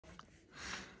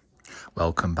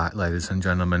Welcome back, ladies and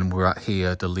gentlemen. We're at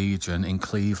here, the Legion in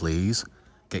Cleveleys.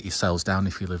 Get yourselves down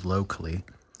if you live locally.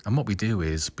 And what we do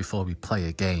is, before we play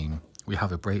a game, we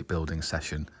have a break building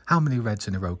session. How many reds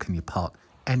in a row can you pot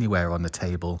anywhere on the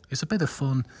table? It's a bit of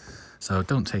fun, so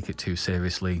don't take it too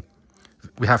seriously.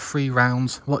 We have 3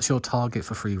 rounds. What's your target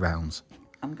for 3 rounds?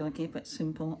 I'm going to keep it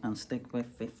simple and stick with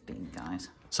 15, guys.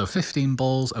 So 15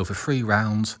 balls over 3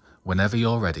 rounds, whenever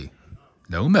you're ready.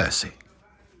 No mercy.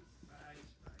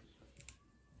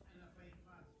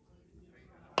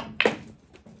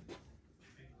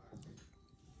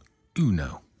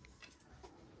 Uno.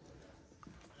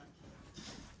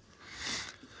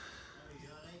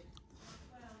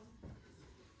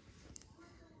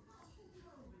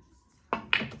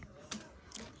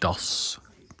 Dos.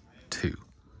 2.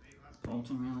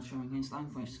 Bolton really showing his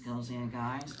language skills here,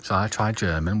 guys. So I try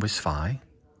German with 2.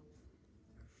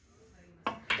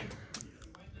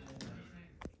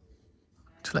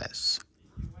 Tres.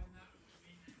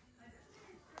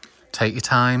 Take your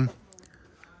time.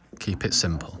 Keep it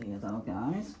simple. See you though,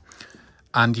 guys.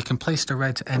 And you can place the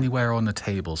red anywhere on the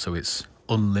table, so it's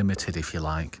unlimited if you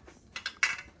like.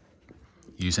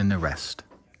 Using the rest.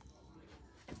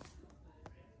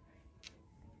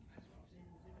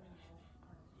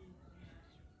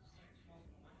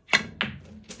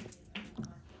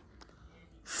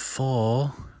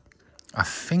 Four. I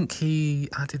think he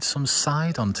added some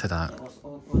side onto that. It was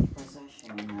awkward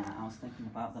possession there. I was thinking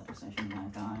about the possession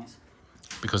there, guys.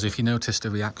 Because if you notice the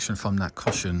reaction from that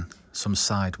cushion, some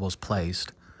side was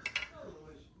placed.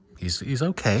 He's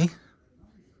okay.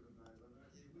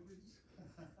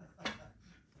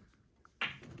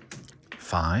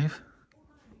 Five.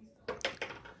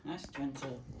 Nice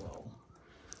gentle roll.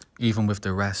 Even with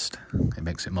the rest, it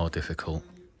makes it more difficult.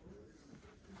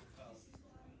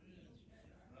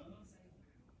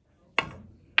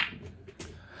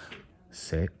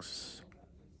 6.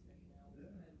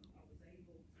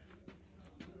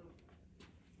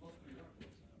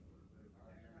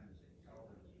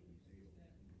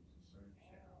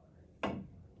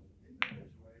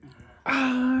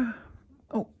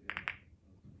 Oh.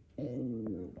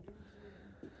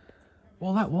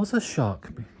 Well, that was a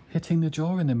shock, hitting the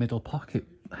jaw in the middle pocket.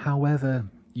 However,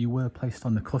 you were placed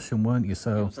on the cushion, weren't you?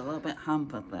 So it was a little bit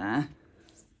hampered there.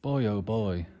 Boy, oh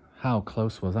boy. How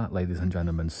close was that, ladies and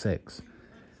gentlemen? 6.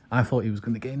 I thought he was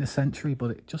going to gain a century,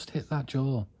 but it just hit that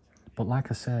jaw. But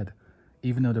like I said,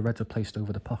 even though the reds are placed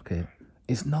over the pocket,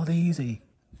 it's not easy.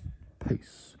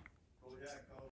 Peace.